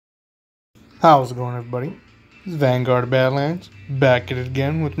How's it going, everybody? This is Vanguard of Badlands, back at it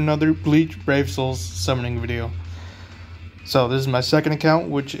again with another Bleach Brave Souls summoning video. So this is my second account,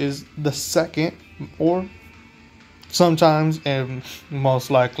 which is the second, or sometimes and most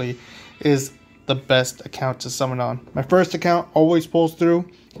likely is the best account to summon on. My first account always pulls through,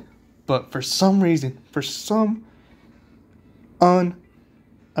 but for some reason, for some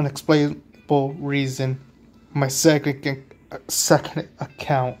unexplainable reason, my second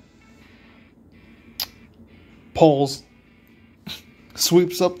account pulls,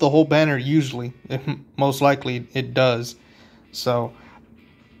 sweeps up the whole banner usually. Most likely it does. So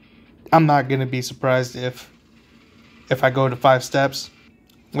I'm not going to be surprised if I go to 5 steps,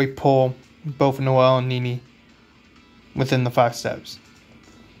 we pull both Noelle and Nini within the 5 steps.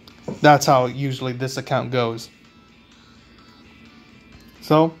 That's how usually this account goes.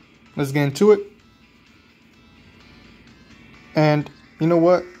 So let's get into it. And you know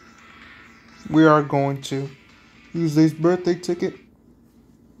what? We are going to use this birthday ticket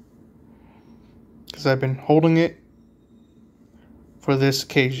because I've been holding it for this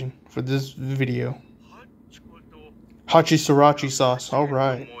occasion, for this video. Hachi sriracha sauce,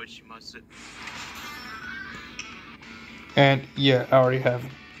 alright. And yeah, I already have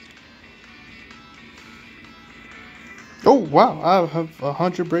it. Oh wow, I have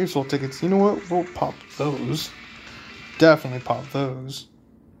 100 Brave Soul tickets. You know what? We'll pop those. Definitely pop those.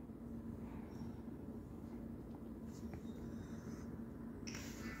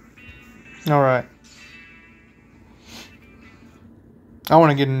 Alright. I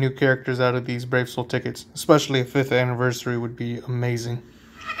want to get new characters out of these Brave Soul tickets. Especially a 5th anniversary would be amazing.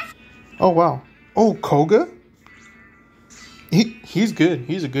 Oh wow. Oh, Koga? He's good.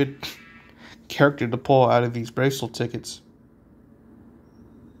 He's a good character to pull out of these Brave Soul tickets.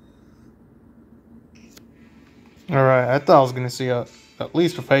 Alright, I thought I was going to see at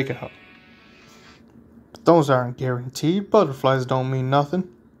least a fake out. But those aren't guaranteed. Butterflies don't mean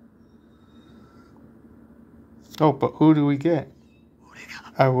nothing. Oh, but who do we get?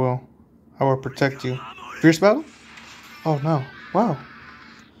 I will protect you. Fierce battle? Oh no. Wow.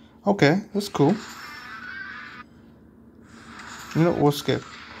 Okay, that's cool. You know, we'll skip.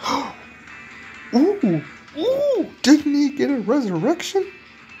 Ooh! Didn't he get a resurrection?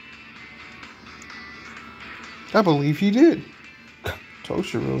 I believe he did.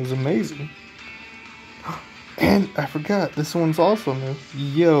 Toshiro is amazing. And I forgot, this one's also new.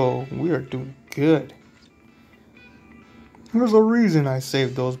 Yo, we are doing good. There's a reason I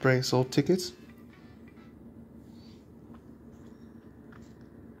saved those Brave Soul tickets.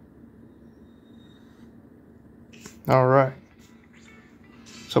 Alright.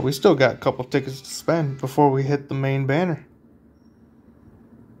 So we still got a couple tickets to spend before we hit the main banner.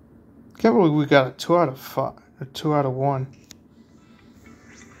 Can't believe we got a 2 out of 5. Or 2 out of 1.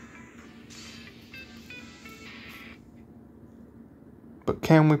 But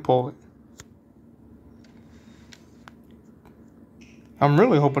can we pull it? I'm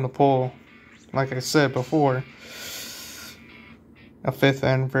really hoping to pull, like I said before, a 5th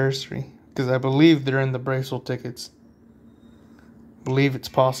anniversary. Because I believe they're in the Brave Soul tickets. I believe it's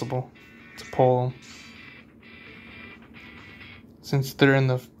possible to pull them. Since they're in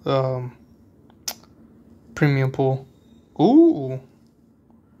the premium pool. Ooh.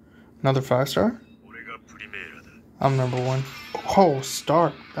 Another 5-star? I'm number 1. Oh,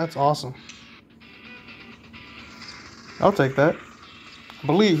 start. That's awesome. I'll take that. I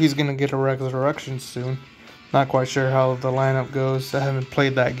believe he's going to get a resurrection soon. Not quite sure how the lineup goes. I haven't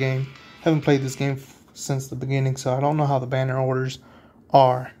played that game. Haven't played this game since the beginning, so I don't know how the banner orders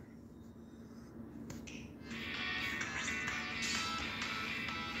are.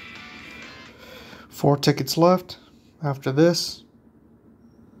 Four tickets left after this.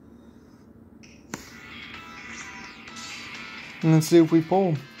 And let's see if we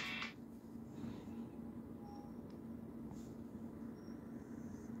pull.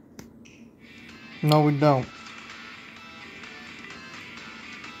 No, we don't.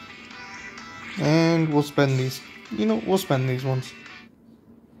 And we'll spend these. You know, we'll spend these ones.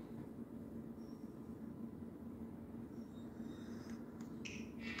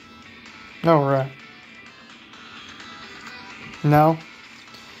 Alright. Now,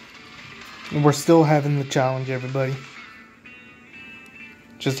 we're still having the challenge, everybody.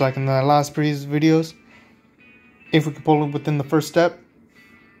 Just like in the last previous videos. If we can pull it within the first step,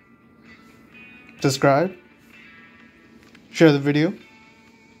 subscribe, share the video,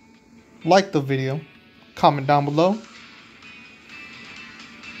 like the video, comment down below,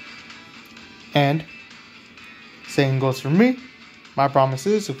 and same goes for me. My promise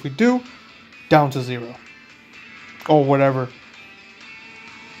is, if we do, down to 0. Or whatever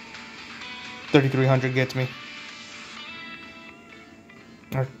 3,300 gets me.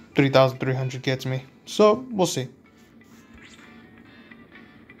 Or 3,300 gets me. So, we'll see.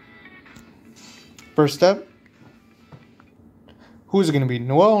 First step. Who's it going to be?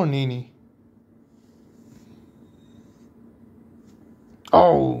 Noelle or Nini?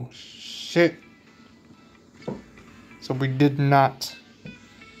 Oh, shit. So we did not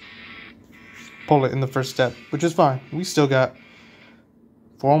pull it in the first step, which is fine. We still got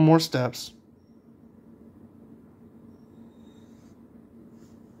 4 more steps.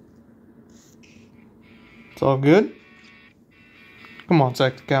 It's all good. Come on,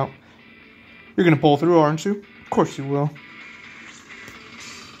 second count. You're going to pull through, aren't you? Of course you will.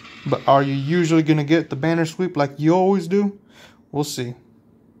 But are you usually going to get the banner sweep like you always do? We'll see.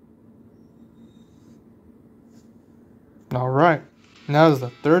 Alright. Now is the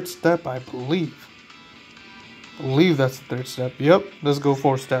third step, I believe. I believe that's the third step. Yep. Let's go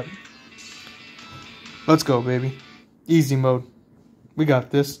fourth step. Let's go, baby. Easy mode. We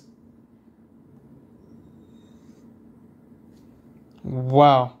got this.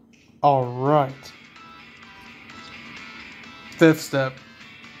 Wow. Alright. Fifth step.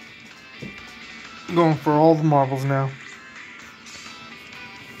 Going for all the marbles now.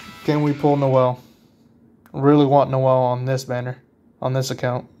 Can we pull Noelle? Really want Noelle on this banner. On this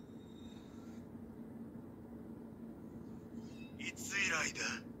account.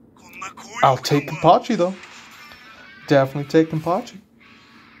 I'll take Kenpachi though. Definitely take Kenpachi.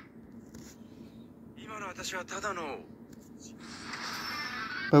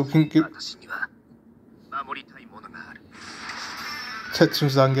 But we can get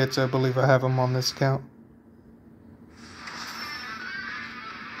Tetsuzan gets, I believe I have him on this account.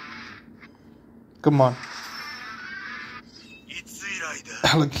 Come on.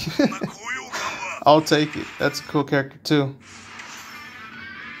 I'll take it. That's a cool character too.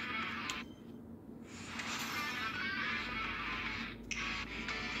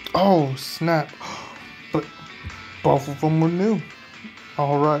 Oh, snap. But both of them were new.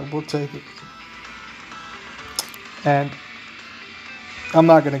 Alright, we'll take it. And I'm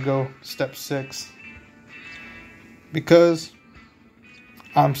not going to go step 6. Because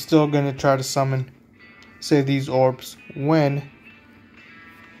I'm still going to try to save these orbs when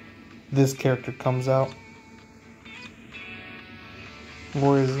this character comes out.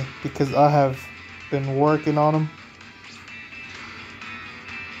 Where is it? Because I have been working on him.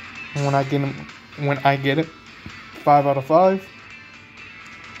 And when I get it, 5 out of 5,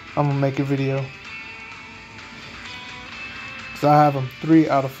 I'm gonna make a video. So I have him 3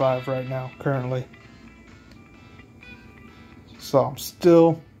 out of 5 right now, currently. So I'm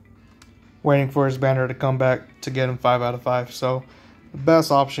still waiting for his banner to come back to get him 5 out of 5. So the best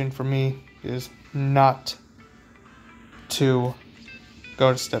option for me is not to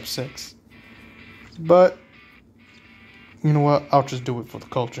go to step 6. But you know what? I'll just do it for the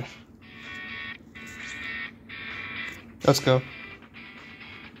culture. Let's go.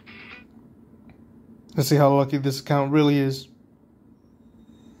 Let's see how lucky this account really is.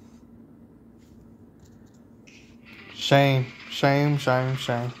 Shame, shame, shame,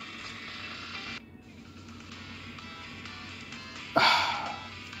 shame.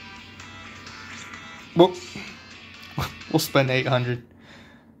 We'll spend 800.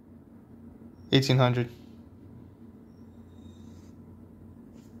 1,800.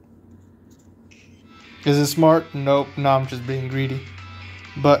 Is it smart? Nope. No, I'm just being greedy.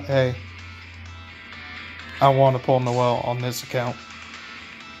 But hey, I want to pull Noelle on this account.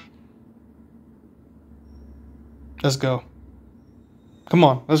 Let's go. Come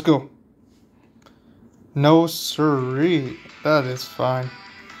on, let's go. No siree. That is fine.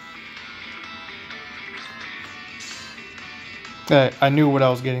 Hey, I knew what I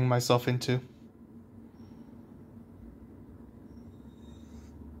was getting myself into.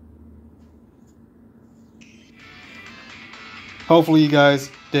 Hopefully you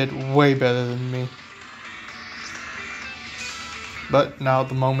guys did way better than me. But now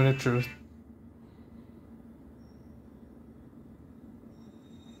the moment of truth.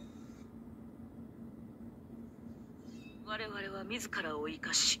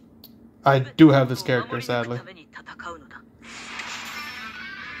 I do have this character, sadly.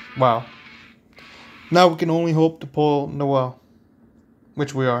 Wow. Now we can only hope to pull Noelle.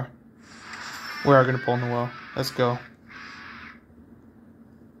 Which we are. We are going to pull Noelle. Let's go.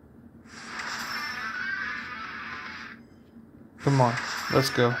 Come on, let's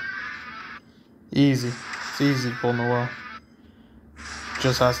go. Easy. It's easy to pull Noelle.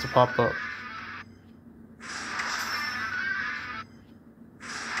 Just has to pop up.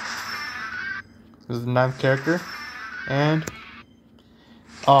 This is the 9th character. And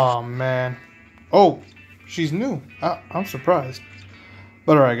oh man. Oh, she's new. I'm surprised.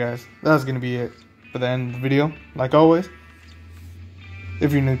 But alright guys, that's going to be it for the end of the video. Like always,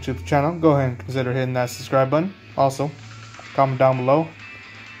 if you're new to the channel, go ahead and consider hitting that subscribe button. Also, comment down below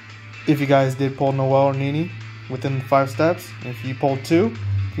if you guys did pull Noelle or Nini within the 5 steps. If you pulled 2,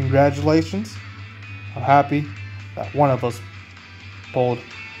 congratulations. I'm happy that one of us pulled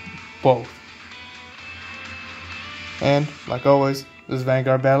both. And like always, this is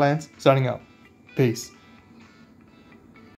Vanguard Badlands signing out. Peace.